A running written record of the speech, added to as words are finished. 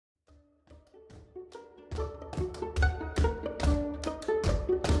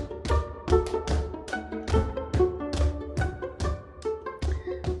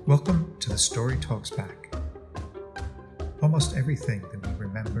story talks back. Almost everything that we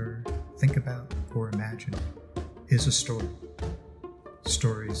remember, think about, or imagine is a story.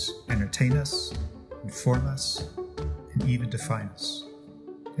 Stories entertain us, inform us, and even define us.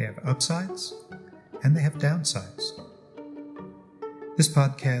 They have upsides, and they have downsides. This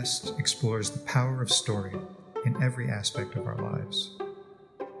podcast explores the power of story in every aspect of our lives.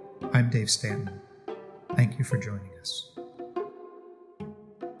 I'm Dave Stanton. Thank you for joining us.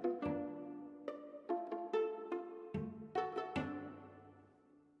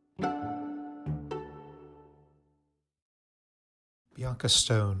 Bianca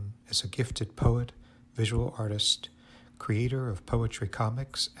Stone is a gifted poet, visual artist, creator of poetry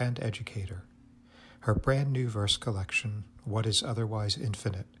comics, and educator. Her brand new verse collection, What is Otherwise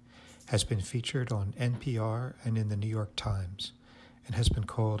Infinite, has been featured on NPR and in the New York Times, and has been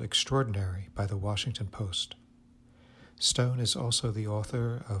called extraordinary by the Washington Post. Stone is also the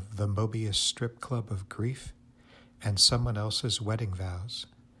author of The Mobius Strip Club of Grief and Someone Else's Wedding Vows,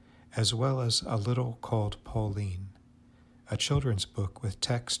 as well as A Little Called Pauline, a children's book with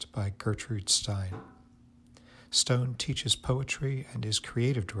text by Gertrude Stein. Stone teaches poetry and is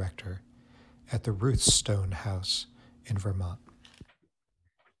creative director at the Ruth Stone House in Vermont.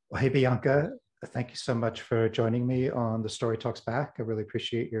 Well, hey, Bianca, thank you so much for joining me on The Story Talks Back. I really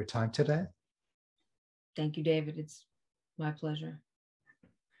appreciate your time today. Thank you, David. It's my pleasure.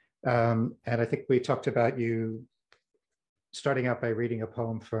 And I think we talked about you starting out by reading a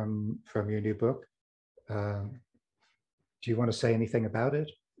poem from your new book. Do you want to say anything about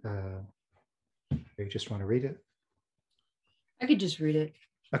it? Or you just want to read it? I could just read it.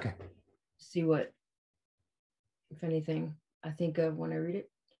 Okay. See what, if anything, I think of when I read it.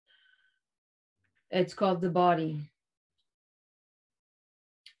 It's called The Body.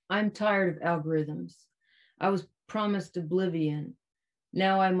 I'm tired of algorithms. I was promised oblivion.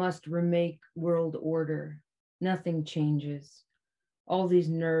 Now I must remake world order. Nothing changes. All these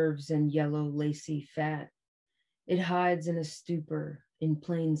nerves and yellow lacy fat. It hides in a stupor, in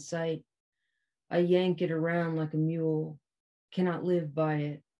plain sight. I yank it around like a mule, cannot live by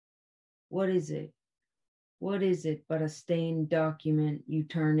it. What is it? What is it but a stained document you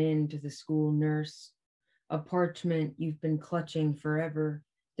turn in to the school nurse? A parchment you've been clutching forever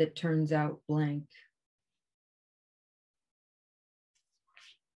that turns out blank.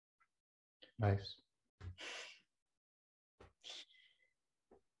 Nice.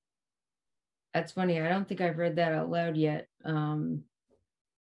 That's funny. I don't think I've read that out loud yet.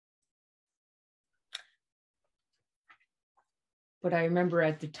 But I remember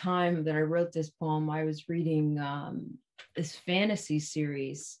at the time that I wrote this poem, I was reading this fantasy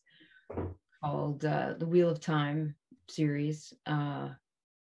series called The Wheel of Time series. And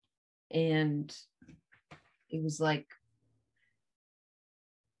it was like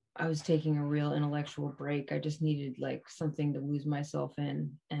I was taking a real intellectual break. I just needed like something to lose myself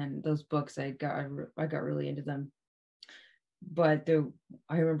in. And those books, I got really into them. But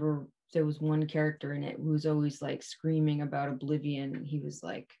I remember there was one character in it who was always like screaming about oblivion. He was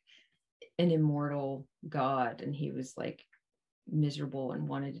like an immortal god, and he was like miserable and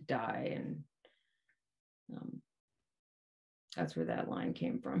wanted to die. And that's where that line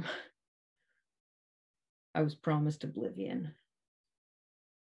came from. I was promised oblivion.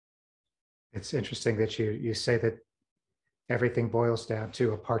 It's interesting that you say that everything boils down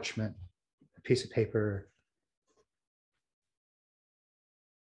to a parchment, a piece of paper.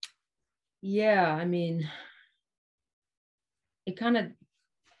 Yeah, I mean, it kind of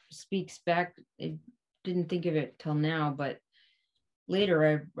speaks back. I didn't think of it till now, but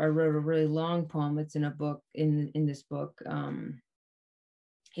later I wrote a really long poem. It's in a book, in this book,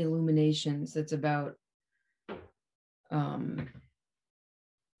 Illuminations. That's about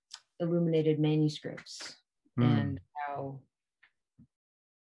illuminated manuscripts and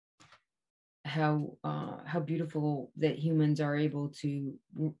how beautiful that humans are able to,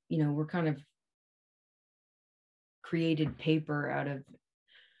 we're kind of created paper out of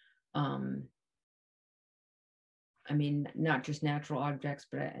not just natural objects,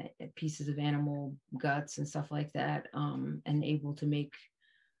 but pieces of animal guts and stuff like that, and able to make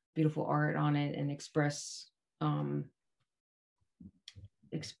beautiful art on it and express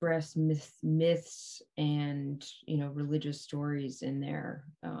myths and religious stories in there.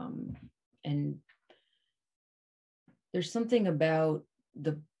 And there's something about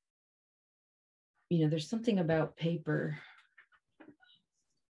there's something about paper,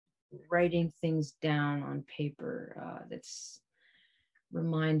 writing things down on paper, that's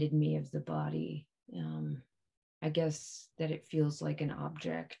reminded me of the body. I guess that it feels like an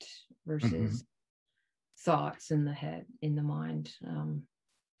object versus thoughts in the head, in the mind.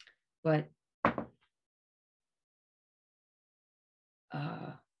 but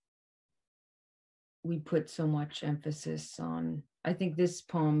we put so much emphasis on, I think this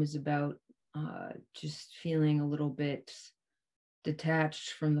poem is about just feeling a little bit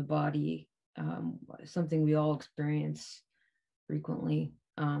detached from the body, something we all experience frequently.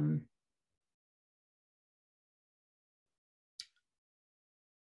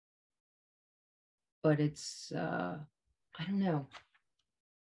 But it's, I don't know.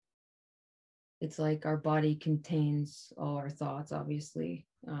 It's like our body contains all our thoughts, obviously.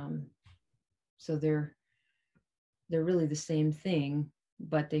 So they're really the same thing,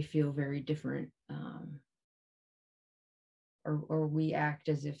 but they feel very different. Or we act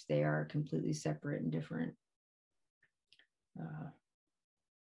as if they are completely separate and different.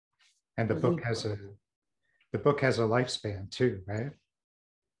 And the book has a lifespan too, right?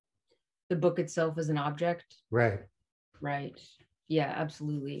 The book itself is an object. Right. Right. Yeah,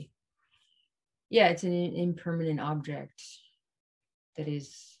 absolutely. Yeah, it's an impermanent object that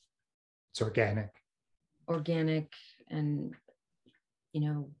is, it's organic and,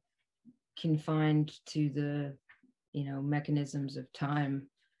 confined to the, mechanisms of time.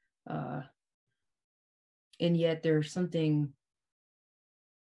 And yet there's something,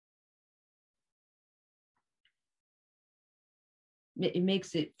 it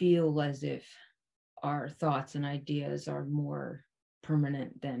makes it feel as if our thoughts and ideas are more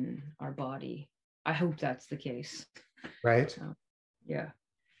permanent than our body. I hope that's the case. Right. Yeah.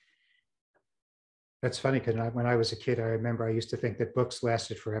 That's funny, because when I was a kid, I remember I used to think that books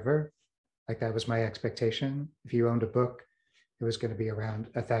lasted forever. Like that was my expectation. If you owned a book, it was going to be around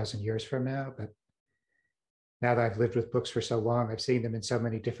 1,000 years from now. But now that I've lived with books for so long, I've seen them in so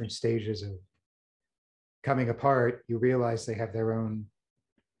many different stages of coming apart. You realize they have their own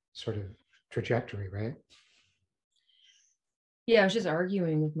sort of trajectory, right? Yeah, I was just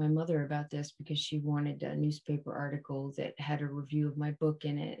arguing with my mother about this because she wanted a newspaper article that had a review of my book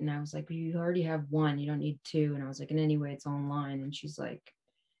in it. And I was like, well, you already have one, you don't need two. And I was like, and anyway, it's online. And she's like,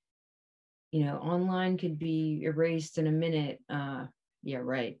 online could be erased in a minute. Yeah,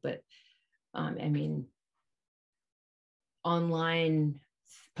 right. But I mean, online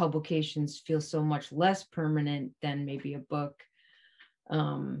publications feel so much less permanent than maybe a book.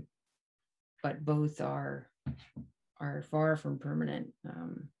 But both are far from permanent.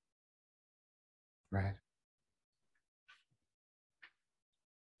 Right.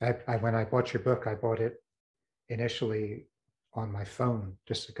 When I bought your book, I bought it initially on my phone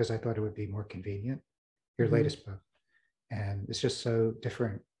just because I thought it would be more convenient. Your latest book, and it's just so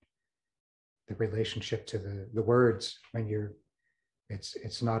different. The relationship to the words when you're,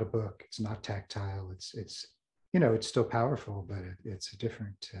 it's not a book, it's not tactile. It's it's still powerful, but it's a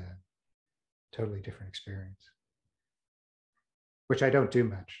different, totally different experience, which I don't do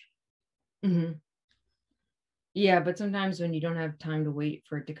much. Mm-hmm. Yeah, but sometimes when you don't have time to wait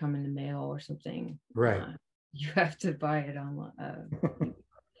for it to come in the mail or something, right, you have to buy it online.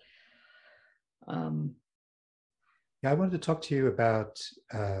 Yeah, I wanted to talk to you about,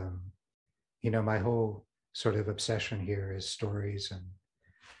 my whole sort of obsession here is stories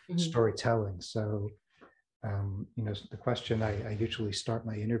and storytelling. So, the question I usually start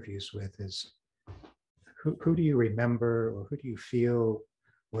my interviews with is, who do you remember, or who do you feel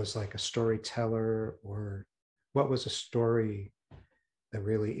was like a storyteller, or what was a story that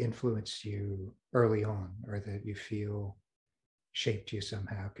really influenced you early on, or that you feel shaped you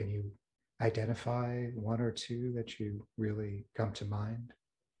somehow? Can you identify one or two that you really come to mind?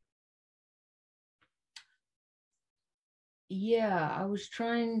 Yeah, I was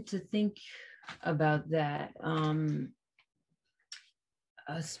trying to think about that.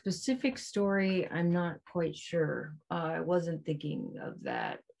 A specific story, I'm not quite sure. I wasn't thinking of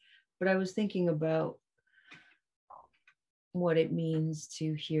that, but I was thinking about what it means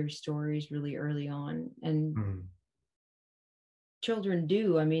to hear stories really early on. And children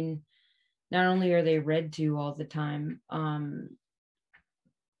do. I mean, not only are they read to all the time,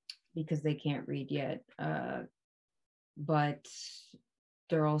 because they can't read yet, but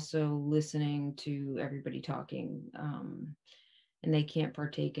they're also listening to everybody talking, and they can't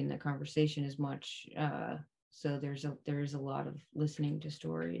partake in the conversation as much. So there's a lot of listening to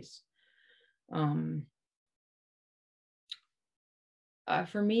stories.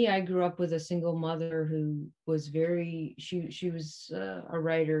 For me, I grew up with a single mother who was she was a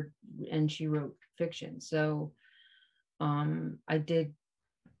writer, and she wrote fiction. So I did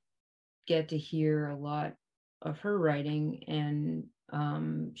get to hear a lot of her writing, and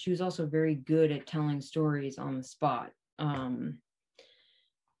she was also very good at telling stories on the spot.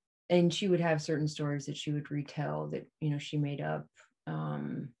 And she would have certain stories that she would retell that she made up.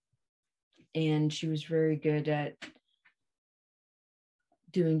 And she was very good at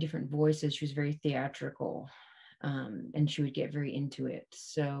doing different voices. She was very theatrical, and she would get very into it.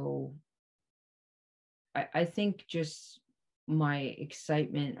 So I think just my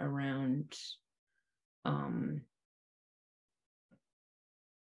excitement around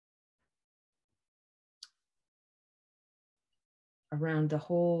around the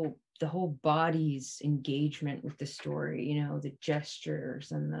whole body's engagement with the story, you know, the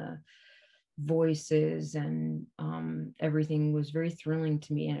gestures and the voices and everything was very thrilling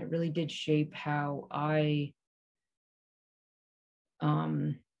to me, and it really did shape how I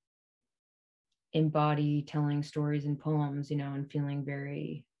embody telling stories and poems, you know, and feeling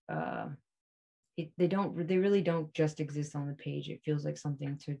very they really don't just exist on the page. It feels like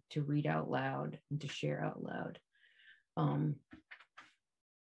something to read out loud and to share out loud.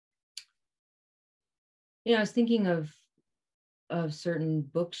 You know, I was thinking of certain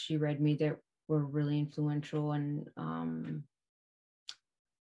books she read me that were really influential, and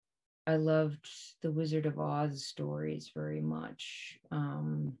I loved the Wizard of Oz stories very much.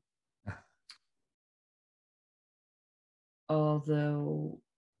 Although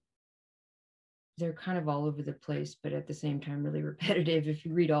they're kind of all over the place, but at the same time really repetitive if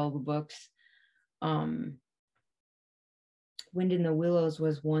you read all the books. Wind in the Willows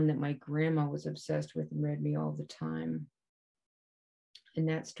was one that my grandma was obsessed with and read me all the time. And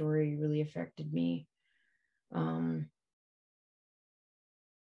that story really affected me. But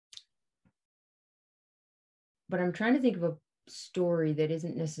I'm trying to think of a story that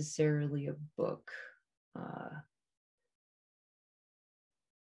isn't necessarily a book.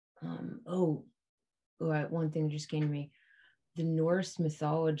 One thing just came to me. The Norse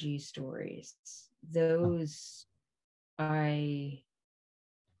mythology stories. Those I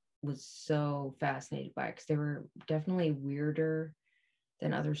was so fascinated by because they were definitely weirder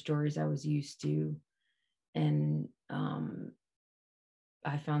than other stories I was used to. And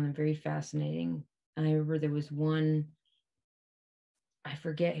I found them very fascinating. And I remember there was one, I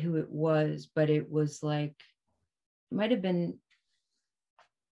forget who it was, but it was like, it might have been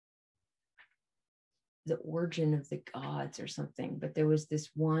the origin of the gods or something, but there was this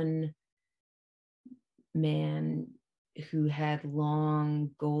one man who had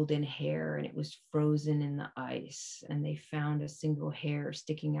long golden hair and it was frozen in the ice, and they found a single hair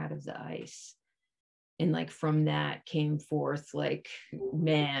sticking out of the ice, and like from that came forth like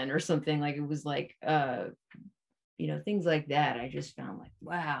man or something. Like it was like you know, things like that. I just found like,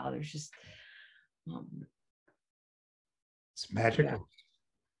 wow, there's just it's magical.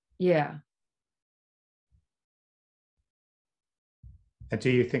 Yeah. And do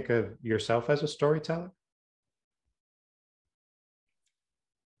you think of yourself as a storyteller?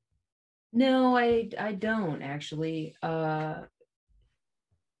 No, I don't actually. But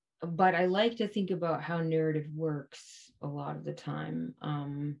I like to think about how narrative works a lot of the time.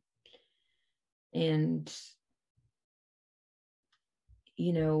 And,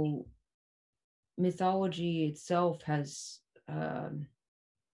 you know, mythology itself has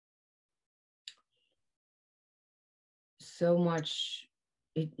so much,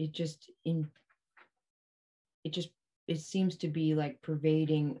 it seems to be like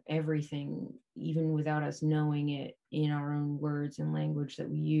pervading everything, even without us knowing it, in our own words and language that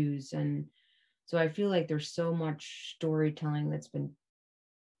we use. And so I feel like there's so much storytelling that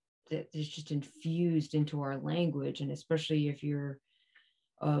is just infused into our language. And especially if you're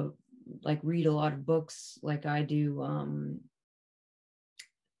like read a lot of books like I do,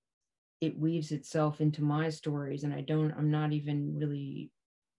 it weaves itself into my stories, and I'm not even really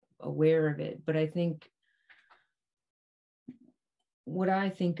aware of it. But I think what I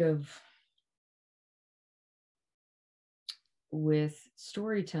think of with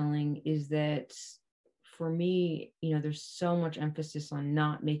storytelling is that for me, you know, there's so much emphasis on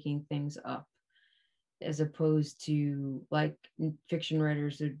not making things up, as opposed to like fiction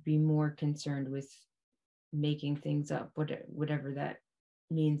writers would be more concerned with making things up, whatever that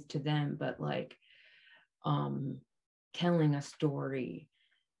means to them. But like telling a story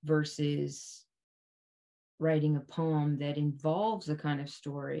versus writing a poem that involves a kind of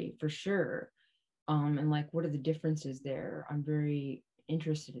story, for sure. And like, what are the differences there? I'm very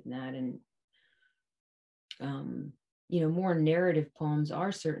interested in that. And you know, more narrative poems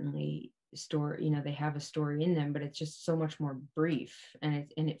are certainly story, you know, they have a story in them, but it's just so much more brief, and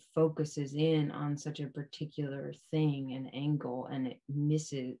it focuses in on such a particular thing and angle, and it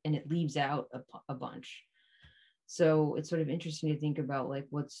leaves out a bunch. So it's sort of interesting to think about like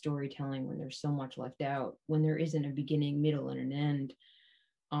what's storytelling when there's so much left out, when there isn't a beginning, middle, and an end.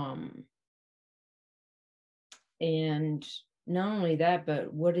 And not only that,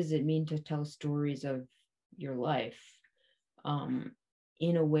 but what does it mean to tell stories of your life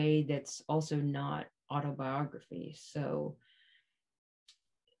in a way that's also not autobiography? So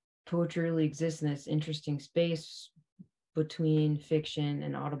poetry really exists in this interesting space between fiction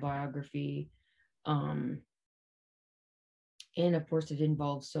and autobiography. Um, and of course, it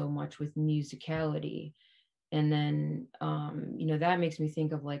involves so much with musicality. And then, that makes me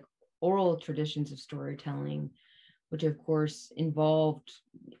think of like oral traditions of storytelling, which of course involved,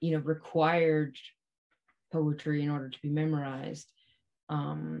 required poetry in order to be memorized,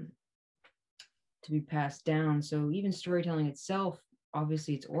 um, to be passed down. So even storytelling itself,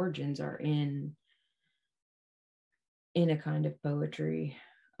 obviously its origins are in a kind of poetry.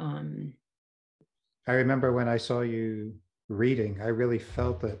 I remember when I saw you reading, I really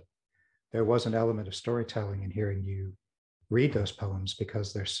felt that there was an element of storytelling in hearing you read those poems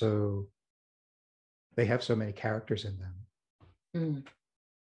because they have so many characters in them. Mm.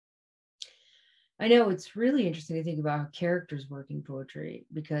 I know it's really interesting to think about how characters work in poetry,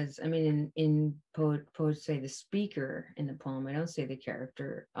 because I mean, in poets say the speaker in the poem. I don't say the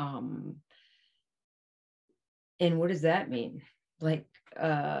character. And what does that mean? Like,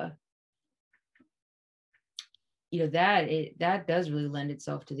 that does really lend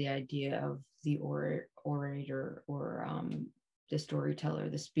itself to the idea of the orator, or the storyteller,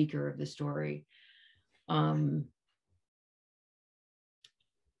 the speaker of the story.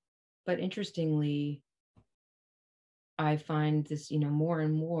 But interestingly, I find this, more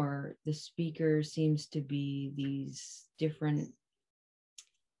and more, the speaker seems to be these different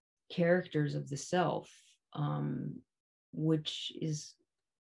characters of the self, which is,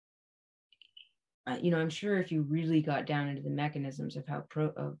 I'm sure if you really got down into the mechanisms of how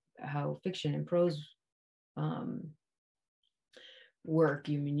fiction and prose work,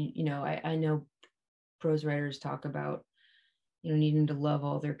 I know prose writers talk about needing to love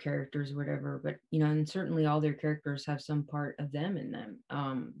all their characters or whatever, but and certainly all their characters have some part of them in them.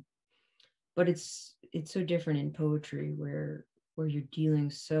 But it's so different in poetry, where you're dealing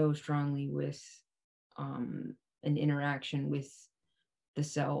so strongly with an interaction with the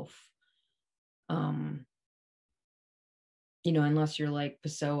self. Unless you're like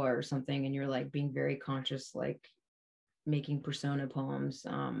Pessoa or something, and you're like being very conscious, like making persona poems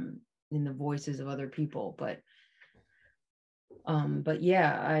in the voices of other people. But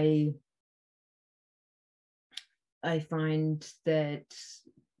yeah, I find that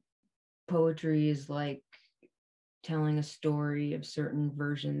poetry is like telling a story of certain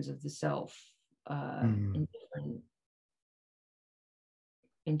versions of the self, Mm.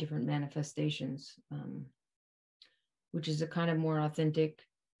 in different manifestations, which is a kind of more authentic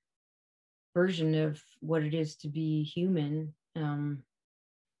version of what it is to be human,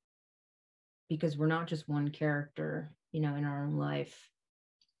 because we're not just one character, in our own life,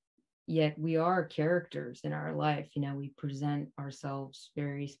 yet we are characters in our life. We present ourselves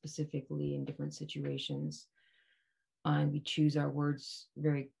very specifically in different situations, and we choose our words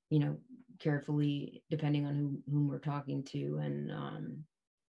very, carefully, depending on whom we're talking to, and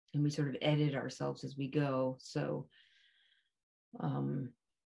we sort of edit ourselves as we go. So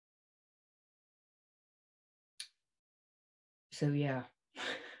yeah.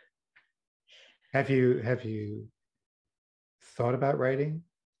 Have you thought about writing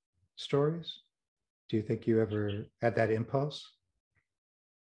stories? Do you think you ever had that impulse?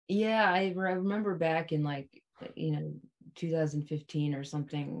 Yeah, I remember back in like, 2015 or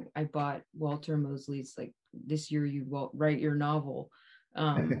something, I bought Walter Mosley's like, "This year you will write your novel."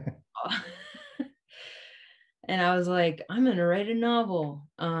 Um, and I was like, I'm gonna write a novel.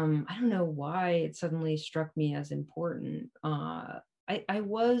 I don't know why it suddenly struck me as important. I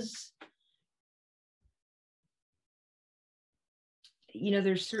was,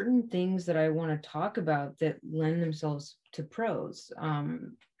 there's certain things that I want to talk about that lend themselves to prose.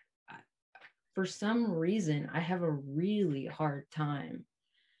 For some reason, I have a really hard time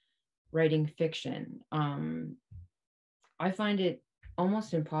writing fiction. I find it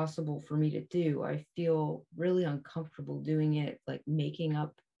almost impossible for me to do. I feel really uncomfortable doing it, like making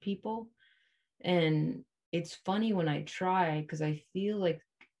up people. And it's funny when I try, because I feel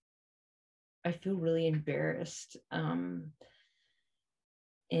really embarrassed. And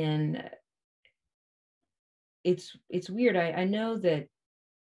it's weird. I know that,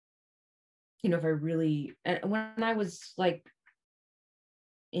 if I really, when I was like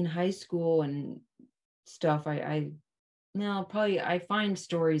in high school and stuff, I find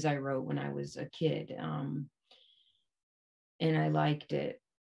stories I wrote when I was a kid, and I liked it,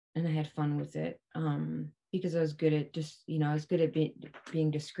 and I had fun with it. because I was good at just, I was good at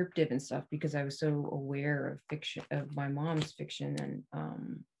being descriptive and stuff, because I was so aware of fiction, of my mom's fiction,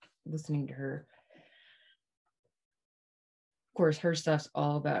 and listening to her. Of course, her stuff's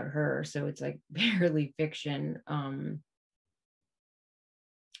all about her, so it's like barely fiction.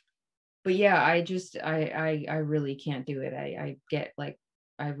 But yeah, I really can't do it. I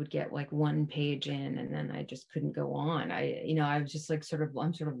would get like one page in, and then I just couldn't go on. I was just like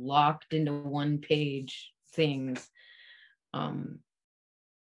I'm sort of locked into one page things.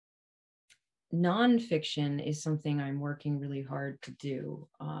 Nonfiction is something I'm working really hard to do.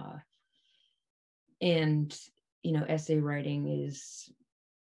 And, essay writing is,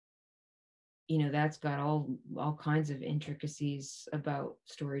 that's got all kinds of intricacies about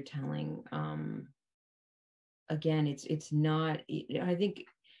storytelling. Again, it's not, I think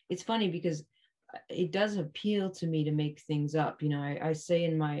it's funny because it does appeal to me to make things up. I say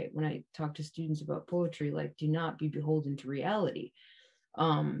when I talk to students about poetry, like, do not be beholden to reality.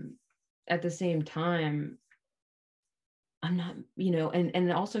 At the same time, I'm not,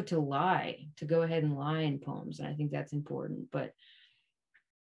 and also to go ahead and lie in poems. And I think that's important, but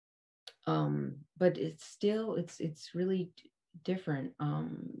it's still, it's really different.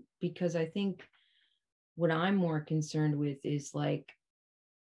 Because I think what I'm more concerned with is like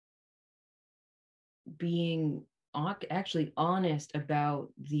being actually honest about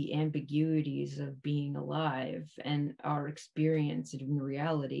the ambiguities of being alive and our experience in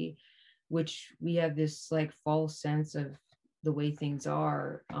reality, which we have this like false sense of the way things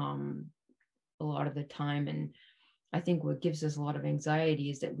are a lot of the time. And I think what gives us a lot of anxiety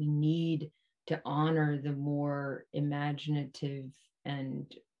is that we need to honor the more imaginative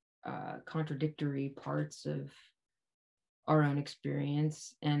and contradictory parts of our own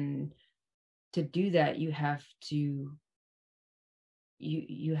experience. And to do that, you have to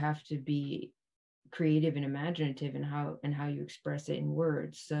be creative and imaginative in how you express it in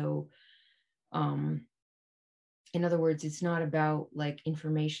words. So in other words, it's not about like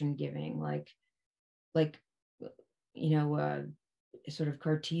information giving, like sort of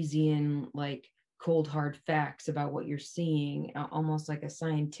Cartesian, like cold hard facts about what you're seeing, almost like a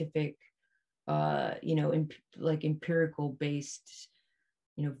scientific like empirical based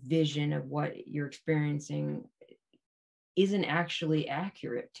vision of what you're experiencing isn't actually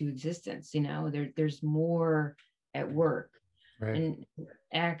accurate to existence. There's more at work. Right. And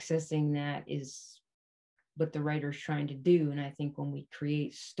accessing that is what the writer's trying to do. And I think when we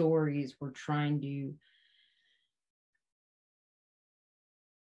create stories, what are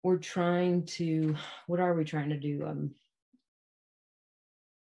we trying to do?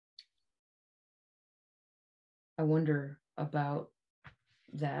 I wonder about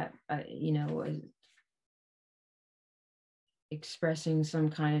that. Expressing some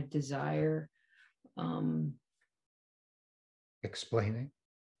kind of desire. Explaining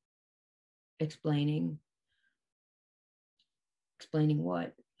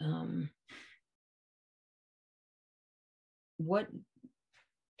what? What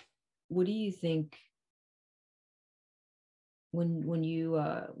do you think when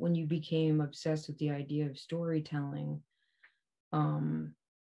you became obsessed with the idea of storytelling?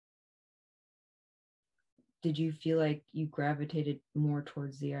 Did you feel like you gravitated more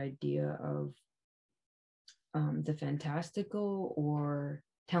towards the idea of the fantastical, or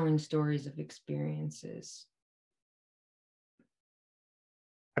telling stories of experiences?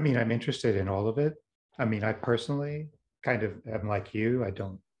 I mean, I'm interested in all of it. I mean, I personally kind of am like you. I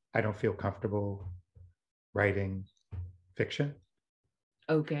don't feel comfortable writing fiction.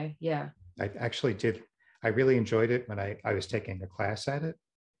 Okay, yeah. I actually did. I really enjoyed it when I was taking a class at it.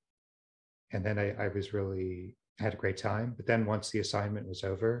 And then I was really had a great time. But then once the assignment was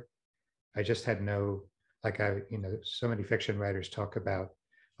over, I just had no, like so many fiction writers talk about,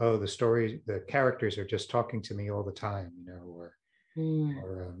 oh, the characters are just talking to me all the time, or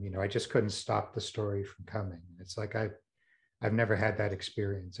I just couldn't stop the story from coming. It's like I've never had that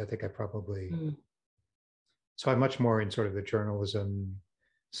experience. I think I probably, so I'm much more in sort of the journalism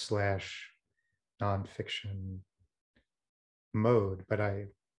 / nonfiction mode, but I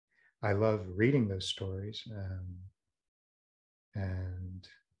love reading those stories. And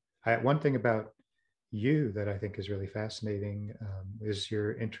one thing about you that I think is really fascinating is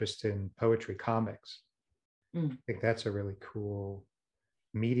your interest in poetry comics. I think that's a really cool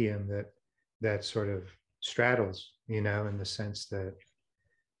medium that sort of straddles, in the sense that,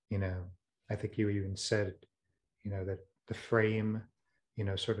 I think you even said, that the frame,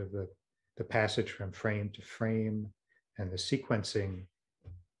 sort of the passage from frame to frame and the sequencing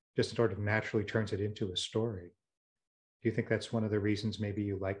just sort of naturally turns it into a story. Do you think that's one of the reasons maybe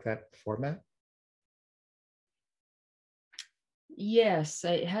you like that format? Yes,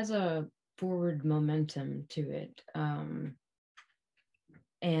 it has a forward momentum to it.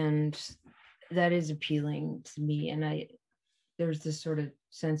 And that is appealing to me. And there's this sort of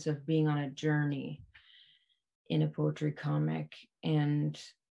sense of being on a journey in a poetry comic. And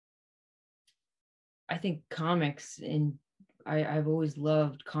I think comics I've always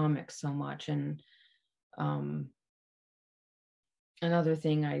loved comics so much. And another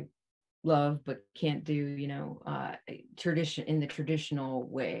thing I love but can't do, tradition in the traditional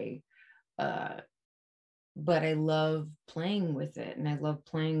way. But I love playing with it, and I love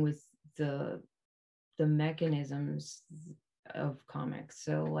playing with the mechanisms of comics.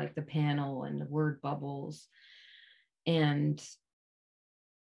 So like the panel and the word bubbles, and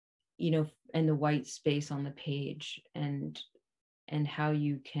and the white space on the page, and how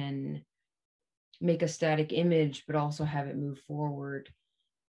you can make a static image but also have it move forward,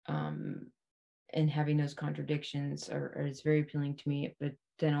 and having those contradictions is very appealing to me. But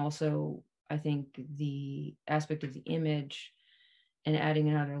then also I think the aspect of the image and adding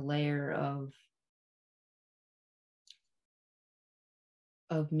another layer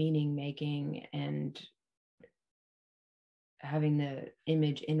of meaning making, and having the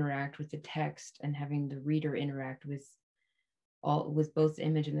image interact with the text, and having the reader interact with both the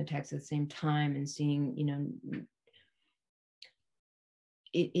image and the text at the same time, and seeing,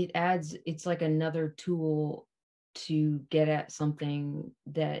 it's like another tool to get at something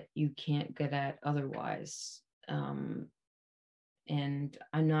that you can't get at otherwise. And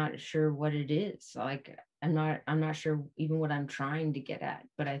I'm not sure what it is. Like, I'm not sure even what I'm trying to get at,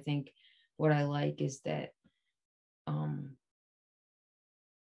 but I think what I like is that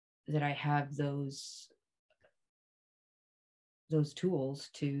that I have those tools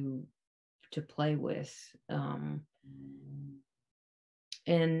to play with.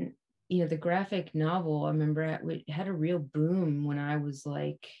 And the graphic novel, I remember it had a real boom when I was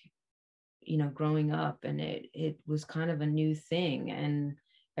like, growing up, and it was kind of a new thing, and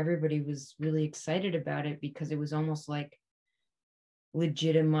everybody was really excited about it because it was almost like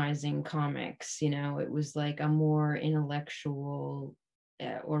legitimizing comics. It was like a more intellectual,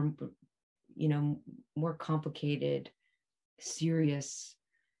 or more complicated, serious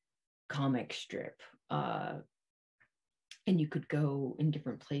comic strip. And you could go in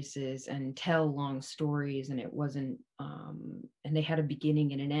different places and tell long stories, and it wasn't and they had a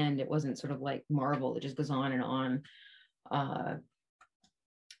beginning and an end. It wasn't sort of like Marvel, it just goes on and on.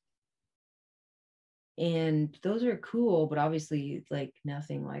 And those are cool, but obviously like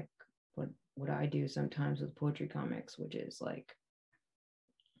nothing like what I do sometimes with poetry comics, which is like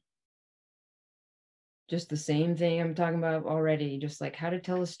just the same thing I'm talking about already, just like how to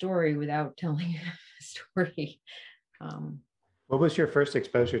tell a story without telling a story. What was your first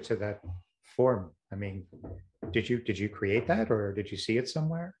exposure to that form? I mean, did you create that, or did you see it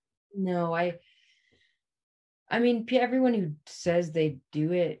somewhere? No, I mean, everyone who says they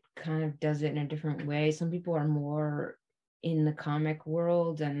do it kind of does it in a different way. Some people are more in the comic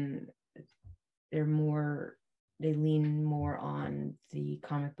world, and they lean more on the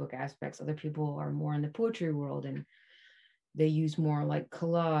comic book aspects. Other people are more in the poetry world, and they use more like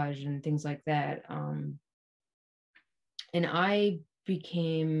collage and things like that. And I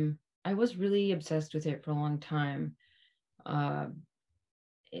was really obsessed with it for a long time.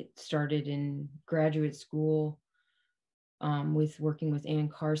 It started in graduate school, with working with Ann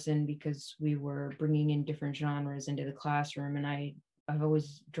Carson, because we were bringing in different genres into the classroom, and I've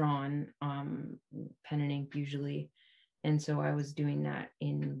always drawn, pen and ink usually, and so I was doing that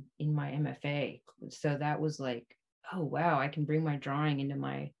in my MFA. So that was like, oh wow, I can bring my drawing into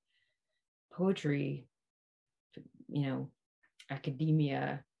my poetry,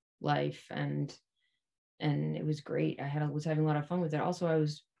 academia life, and it was great. Was having a lot of fun with it. Also,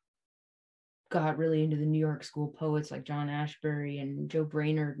 got really into the New York school poets like John Ashbery and Joe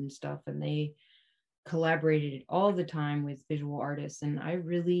Brainerd and stuff, and they collaborated all the time with visual artists, and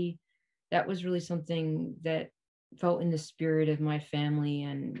that was really something that felt in the spirit of my family,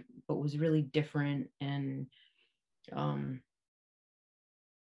 but was really different. And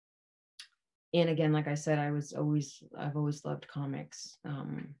again, like I said, I've always loved comics,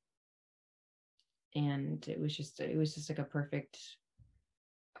 and it was just like a perfect.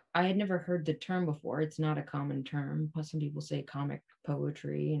 I had never heard the term before. It's not a common term. Some people say comic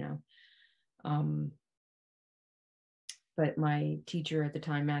poetry, but my teacher at the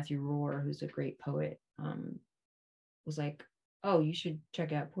time, Matthew Rohr, who's a great poet, was like, oh, you should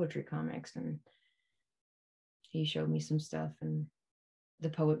check out poetry comics. And he showed me some stuff. And the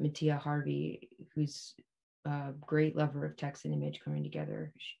poet Mattia Harvey, who's a great lover of text and image coming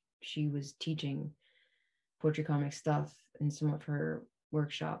together, she was teaching poetry comic stuff in some of her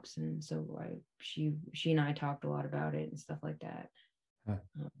workshops, and so she and I talked a lot about it and stuff like that. Huh.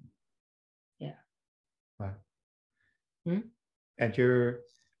 Yeah. Wow. Hmm? And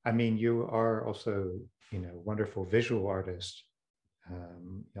you are also, wonderful visual artist.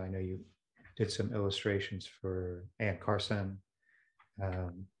 I know you did some illustrations for Anne Carson.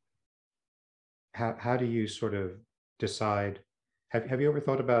 How do you sort of decide? Have you ever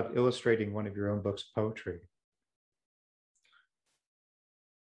thought about illustrating one of your own books of poetry?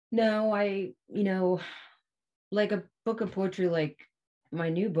 No, like a book of poetry, like my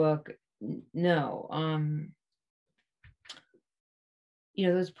new book, no.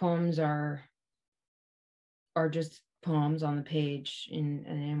 Those poems are just poems on the page in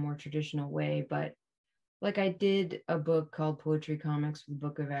a more traditional way, but like I did a book called Poetry Comics for the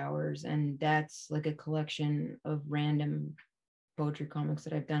Book of Hours, and that's like a collection of random poetry comics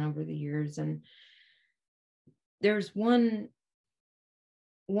that I've done over the years. And there's one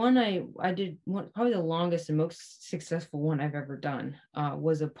I did one, probably the longest and most successful one I've ever done,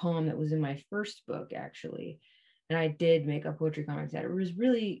 was a poem that was in my first book, actually. And I did make a poetry comics that it was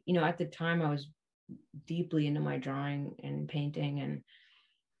really, at the time I was deeply into my drawing and painting,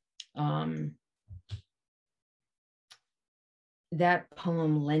 and that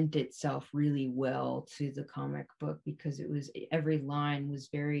poem lent itself really well to the comic book because every line was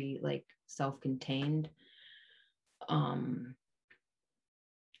very like self-contained.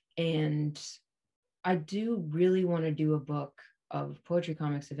 And I do really want to do a book of poetry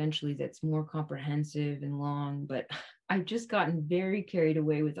comics eventually that's more comprehensive and long, but I've just gotten very carried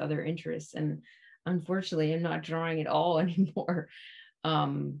away with other interests, and unfortunately I'm not drawing at all anymore.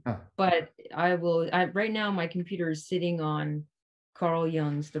 But right now my computer is sitting on Carl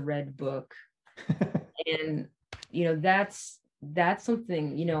Jung's The Red Book. And that's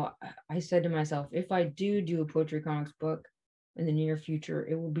something, I said to myself, if I do a poetry comics book in the near future,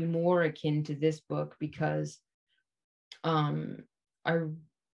 it will be more akin to this book, because I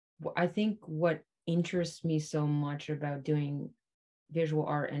think what interests me so much about doing visual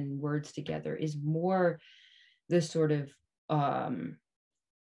art and words together is more this sort of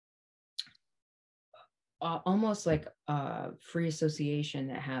almost like free association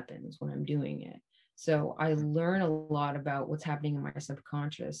that happens when I'm doing it. So I learn a lot about what's happening in my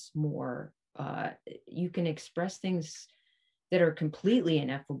subconscious more. You can express things that are completely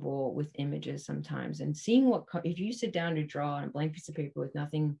ineffable with images sometimes, and seeing if you sit down to draw on a blank piece of paper with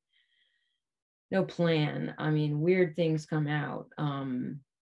nothing, no plan, I mean, weird things come out.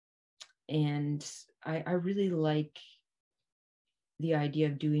 And I really like the idea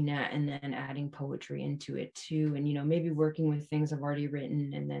of doing that and then adding poetry into it too, and maybe working with things I've already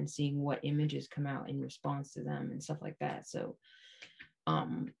written and then seeing what images come out in response to them and stuff like that. So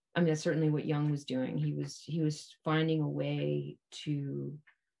I mean, that's certainly what Jung was doing. He was finding a way to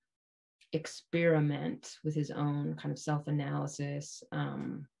experiment with his own kind of self-analysis,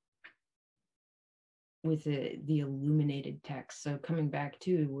 with the illuminated text. So coming back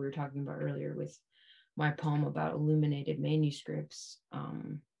to what we were talking about earlier with my poem about illuminated manuscripts,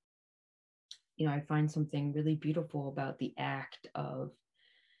 I find something really beautiful about the act of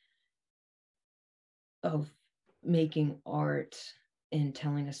making art and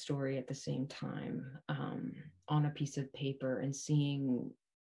telling a story at the same time, on a piece of paper, and seeing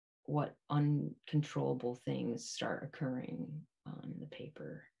what uncontrollable things start occurring on the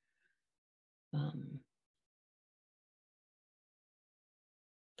paper.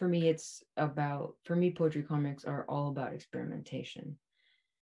 For me, poetry comics are all about experimentation.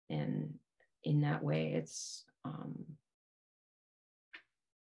 And in that way, it's,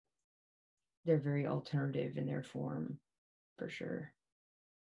 they're very alternative in their form, for sure.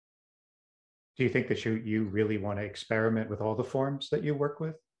 Do you think that you really want to experiment with all the forms that you work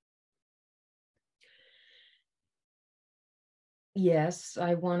with? Yes,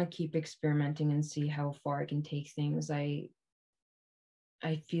 I want to keep experimenting and see how far I can take things. I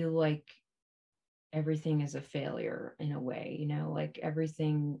feel like everything is a failure in a way, like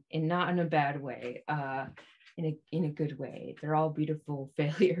everything, and not in a bad way, in a good way. They're all beautiful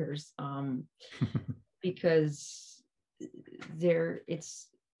failures, because it's,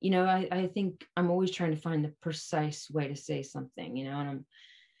 I think I'm always trying to find the precise way to say something, and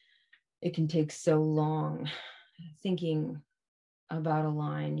it can take so long thinking about a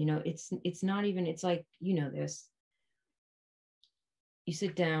line, it's not even, it's like, this, you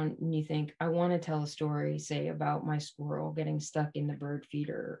sit down and you think, I want to tell a story, say, about my squirrel getting stuck in the bird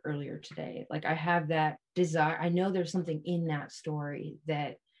feeder earlier today. Like, I have that desire. I know there's something in that story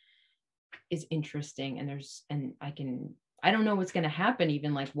that is interesting, and I don't know what's going to happen,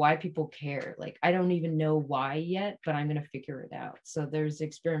 even like why people care. Like, I don't even know why yet, but I'm going to figure it out. So there's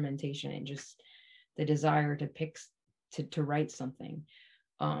experimentation and just the desire to pick, to write something.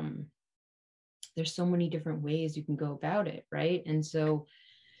 There's so many different ways you can go about it, right? And so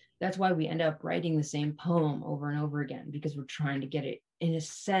that's why we end up writing the same poem over and over again, because we're trying to get it in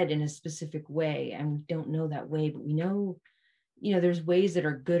a specific way, and we don't know that way, but we know, there's ways that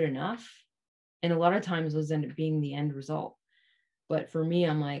are good enough, and a lot of times those end up being the end result. But for me,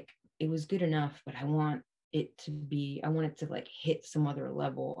 I'm like, it was good enough, but I want it to like hit some other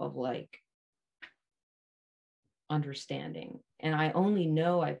level of like understanding. And I only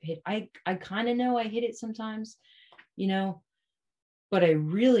know I kind of know I hit it sometimes, but I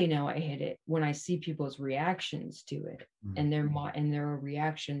really know I hit it when I see people's reactions to it, and their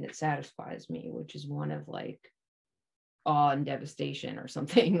reaction that satisfies me, which is one of like awe and devastation or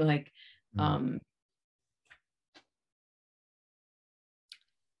something. Like,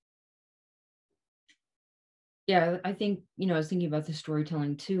 yeah, I think, I was thinking about the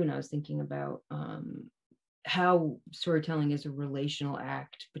storytelling too, and I was thinking about how storytelling is a relational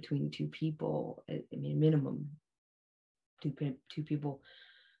act between two people. I mean, minimum two people.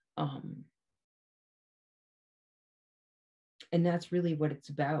 And that's really what it's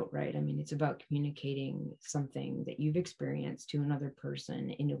about, right? I mean, it's about communicating something that you've experienced to another person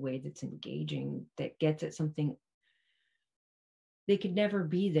in a way that's engaging, that gets at something they could never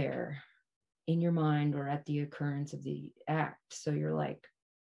be there in your mind or at the occurrence of the act. So you're like,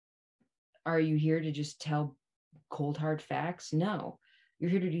 are you here to just tell cold hard facts? No,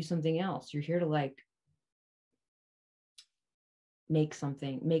 you're here to do something else. You're here to like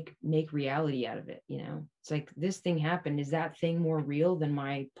make reality out of it. It's like, this thing happened. Is that thing more real than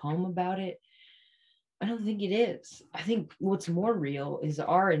my poem about it? I don't think it is. I think what's more real is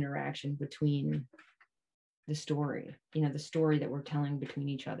our interaction between the story, the story that we're telling between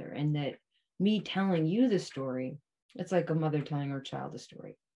each other, and that me telling you the story, it's like a mother telling her child a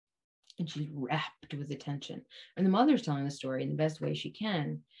story, and she's wrapped with attention, and the mother's telling the story in the best way she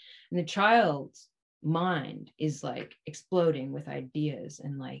can, and the child's mind is like exploding with ideas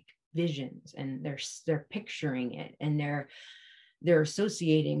and like visions, and they're picturing it, and they're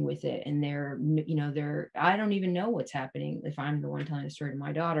associating with it, and they're I don't even know what's happening if I'm the one telling the story to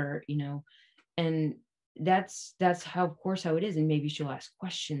my daughter, and that's how, of course, how it is. And maybe she'll ask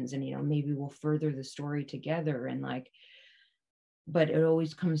questions, and maybe we'll further the story together, and like, but it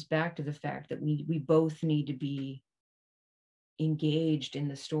always comes back to the fact that we both need to be engaged in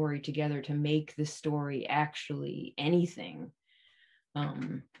the story together to make the story actually anything.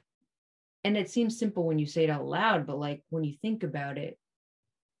 And it seems simple when you say it out loud, but like when you think about it,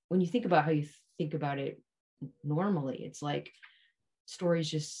 when you think about how you think about it normally, it's like stories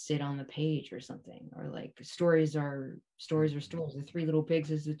just sit on the page or something, or like stories are stories. The Three Little Pigs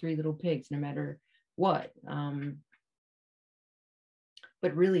is the Three Little Pigs, no matter what.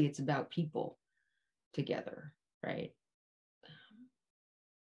 But really, it's about people together, right?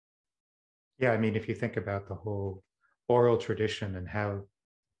 Yeah, I mean, if you think about the whole oral tradition and how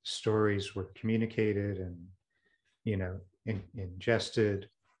stories were communicated and, ingested,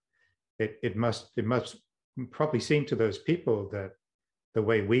 it must probably seem to those people that the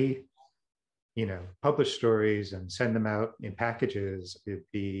way we, publish stories and send them out in packages, it'd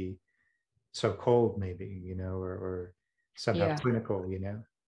be so cold, maybe, or somehow clinical,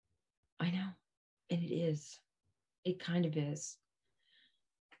 I know, and it is. It kind of is.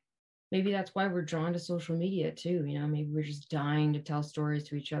 Maybe that's why we're drawn to social media too. Maybe we're just dying to tell stories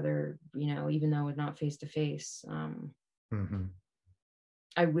to each other, even though it's not face to face.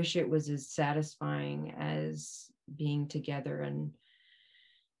 I wish it was as satisfying as being together and,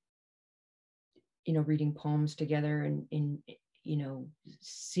 reading poems together, and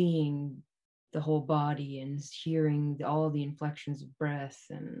seeing the whole body and hearing all the inflections of breath,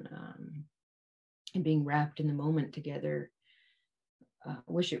 and being wrapped in the moment together. I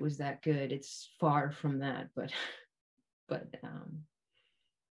wish it was that good. It's far from that, but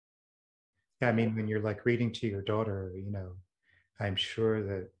yeah, I mean, when you're like reading to your daughter, I'm sure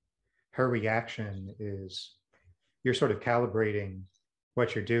that her reaction is, you're sort of calibrating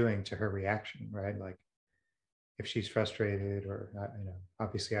what you're doing to her reaction, right? Like if she's frustrated, or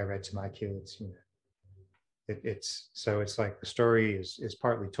obviously I read to my kids, it's like the story is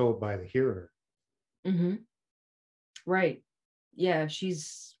partly told by the hearer. Right. Yeah, if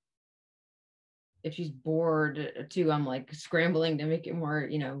she's bored too, I'm like scrambling to make it more,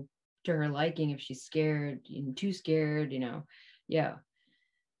 to her liking. If she's scared, too scared, yeah.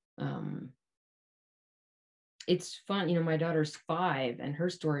 it's fun. My daughter's 5 and her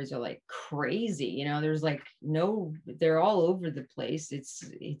stories are like crazy. There's like they're all over the place.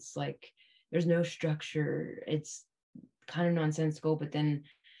 It's like there's no structure. It's kind of nonsensical, but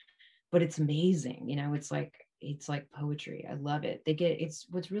it's amazing. It's like poetry. I love it. It's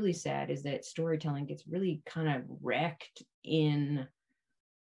what's really sad is that storytelling gets really kind of wrecked in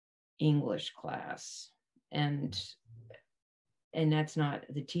English class. And that's not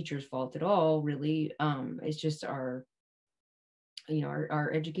the teacher's fault at all, really. It's just our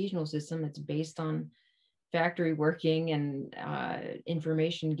educational system. It's based on factory working and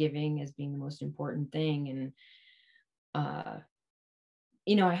information giving as being the most important thing. And I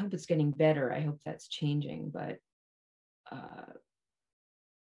hope it's getting better. I hope that's changing. But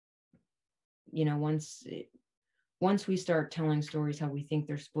once we start telling stories how we think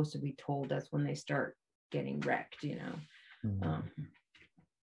they're supposed to be told, that's when they start getting wrecked. Mm-hmm.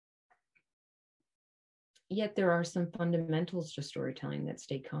 Yet there are some fundamentals to storytelling that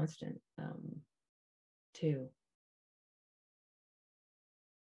stay constant, too.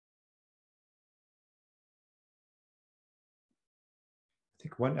 I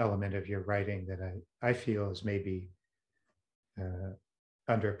think one element of your writing that I feel is maybe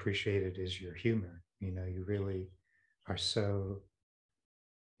underappreciated is your humor. You really are so,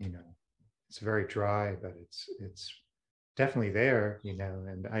 it's very dry, but it's definitely there,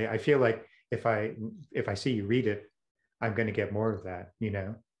 and I feel like if I see you read it, I'm going to get more of that.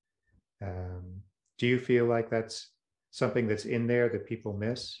 Do you feel like that's something that's in there that people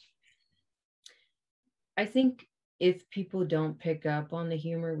miss? I think if people don't pick up on the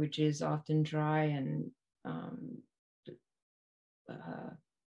humor, which is often dry and I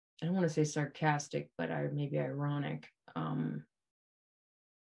don't want to say sarcastic, but maybe ironic, I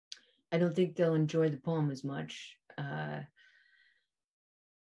don't think they'll enjoy the poem as much. I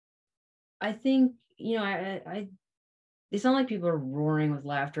think, it's not like people are roaring with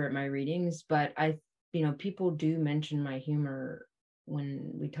laughter at my readings, but people do mention my humor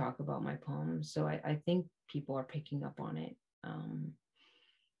when we talk about my poems. So I think people are picking up on it.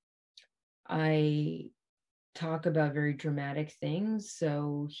 I talk about very dramatic things,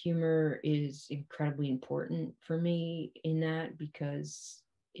 so humor is incredibly important for me in that, because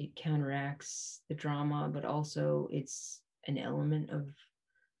it counteracts the drama, but also it's an element of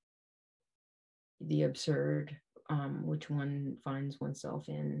the absurd, which one finds oneself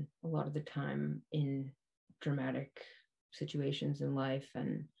in a lot of the time in dramatic situations in life.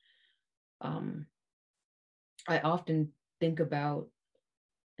 And I often think about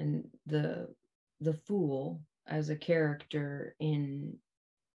the fool as a character in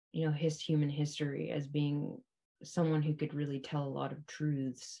his human history as being someone who could really tell a lot of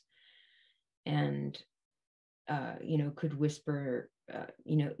truths and could whisper,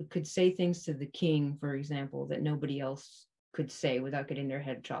 could say things to the king, for example, that nobody else could say without getting their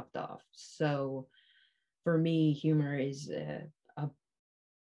head chopped off. So for me, humor is a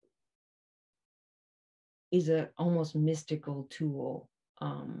almost mystical tool,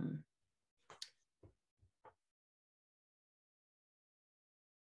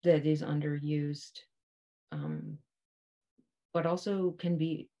 that is underused, but also can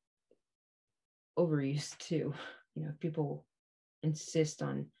be overused too. People insist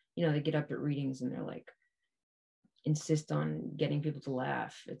on, they get up at readings and they're like, insist on getting people to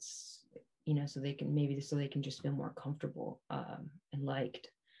laugh. It's, so they can just feel more comfortable and liked.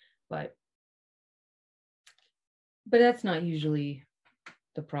 But that's not usually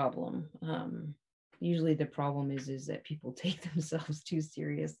the problem. Usually the problem is that people take themselves too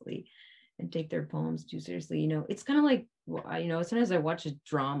seriously and take their poems too seriously. It's kind of like, sometimes I watch a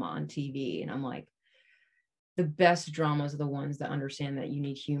drama on TV and I'm like, the best dramas are the ones that understand that you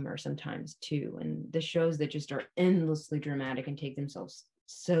need humor sometimes too. And the shows that just are endlessly dramatic and take themselves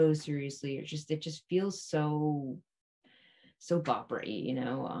so seriously, it just feels so opera-y,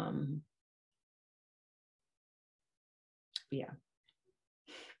 yeah.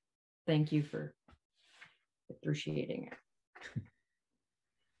 Thank you for appreciating it.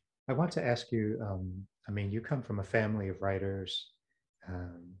 I want to ask you, you come from a family of writers.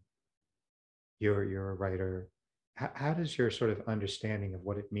 You're a writer. How does your sort of understanding of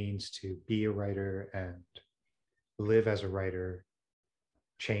what it means to be a writer and live as a writer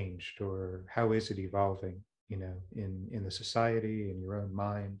changed, or how is it evolving, in the society, in your own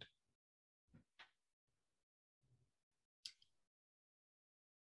mind?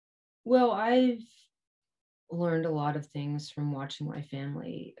 Well, I've learned a lot of things from watching my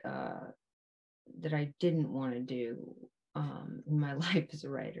family that I didn't want to do in my life as a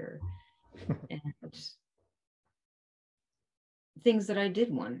writer, and things that I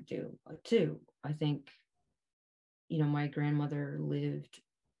did want to do too. I think my grandmother lived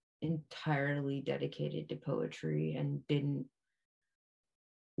entirely dedicated to poetry and didn't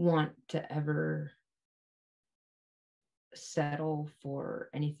want to ever settle for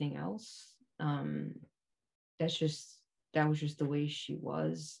anything else. That was just the way she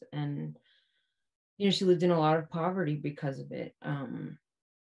was. And, she lived in a lot of poverty because of it.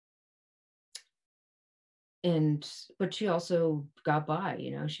 But she also got by,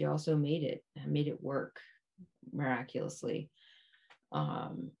 she also made it work miraculously.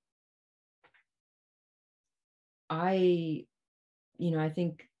 I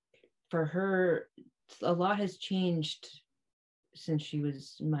think for her, a lot has changed since she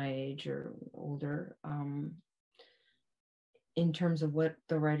was my age or older, in terms of what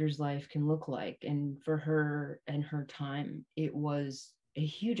the writer's life can look like. And for her and her time, it was a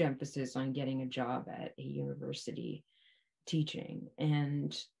huge emphasis on getting a job at a university teaching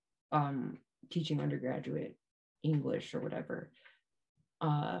and teaching undergraduate English or whatever.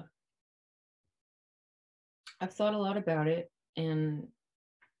 I've thought a lot about it, and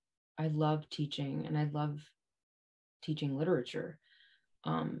I love teaching, and I love teaching literature,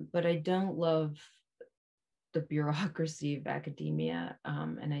 but I don't love the bureaucracy of academia,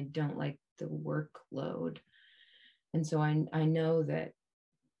 and I don't like the workload. And so I know that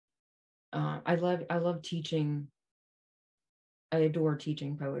I love teaching. I adore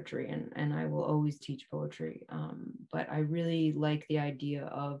teaching poetry, and I will always teach poetry. But I really like the idea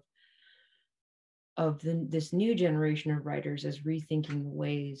of this new generation of writers as rethinking the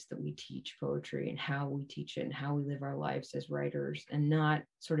ways that we teach poetry and how we teach it and how we live our lives as writers, and not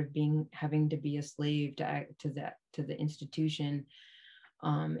sort of having to be a slave to the institution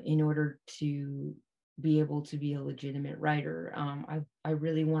in order to be able to be a legitimate writer. I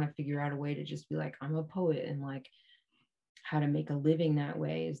really want to figure out a way to just be like, I'm a poet, and like how to make a living that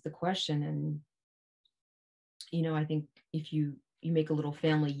way is the question. And I think if you make a little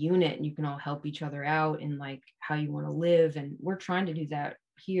family unit and you can all help each other out in like how you want to live. And we're trying to do that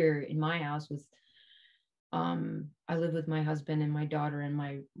here in my house with, I live with my husband and my daughter, and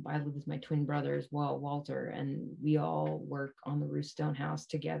I live with my twin brother as well, Walter, and we all work on the Ruth Stone House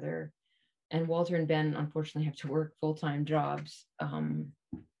together. And Walter and Ben unfortunately have to work full-time jobs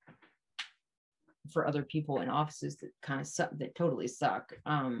for other people in offices that kind of suck, that totally suck.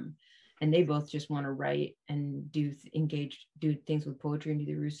 And they both just want to write and do things with poetry and do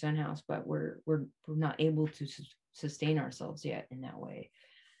the Ruth Stone House, but we're not able to sustain ourselves yet in that way.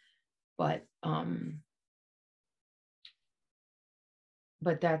 But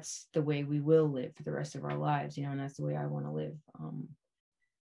that's the way we will live for the rest of our lives, and that's the way I want to live.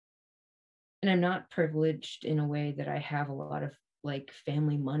 And I'm not privileged in a way that I have a lot of like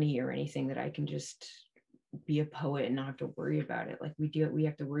family money or anything that I can just be a poet and not have to worry about it. Like we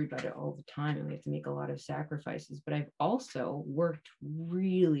have to worry about it all the time, and we have to make a lot of sacrifices. But I've also worked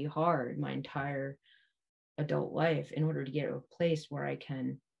really hard my entire adult life in order to get to a place where I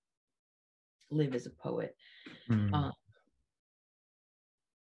can live as a poet. And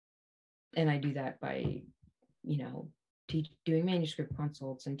I do that by, doing manuscript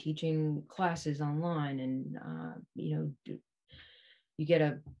consults and teaching classes online, and you get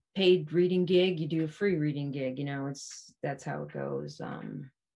a paid reading gig, you do a free reading gig, that's how it goes.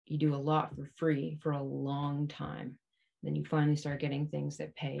 You do a lot for free for a long time, then you finally start getting things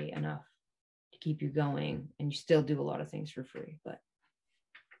that pay enough to keep you going, and you still do a lot of things for free.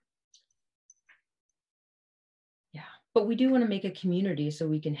 But we do want to make a community so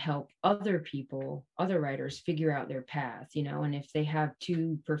we can help other people, other writers, figure out their path, and if they have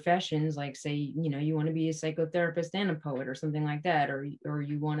two professions, like say, you want to be a psychotherapist and a poet or something like that, or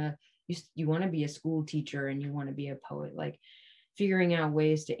you want to be a school teacher and you want to be a poet, like figuring out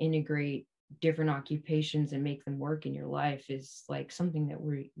ways to integrate different occupations and make them work in your life is like something that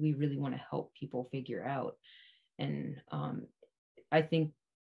we really want to help people figure out. And I think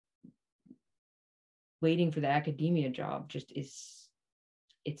waiting for the academia job just is,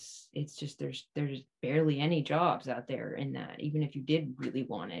 it's just there's barely any jobs out there in that, even if you did really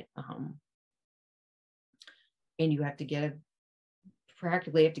want it. And you have to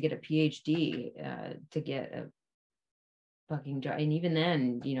practically have to get a PhD to get a fucking job. And even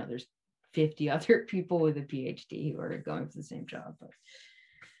then, there's 50 other people with a PhD who are going for the same job.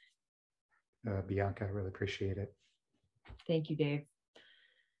 But Bianca, I really appreciate it. Thank you, Dave.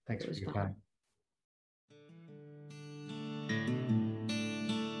 Thanks for your time.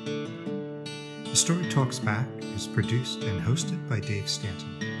 The Story Talks Back is produced and hosted by Dave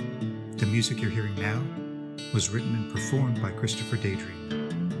Stanton. The music you're hearing now was written and performed by Christopher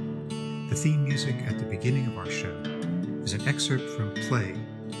Daydream. The theme music at the beginning of our show is an excerpt from Play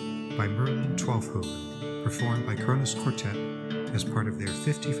by Merlin Twelfhoven, performed by Kronos Quartet as part of their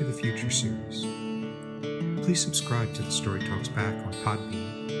 50 for the Future series. Please subscribe to the Story Talks Back on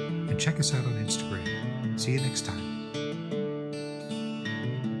Podbean and check us out on Instagram. See you next time.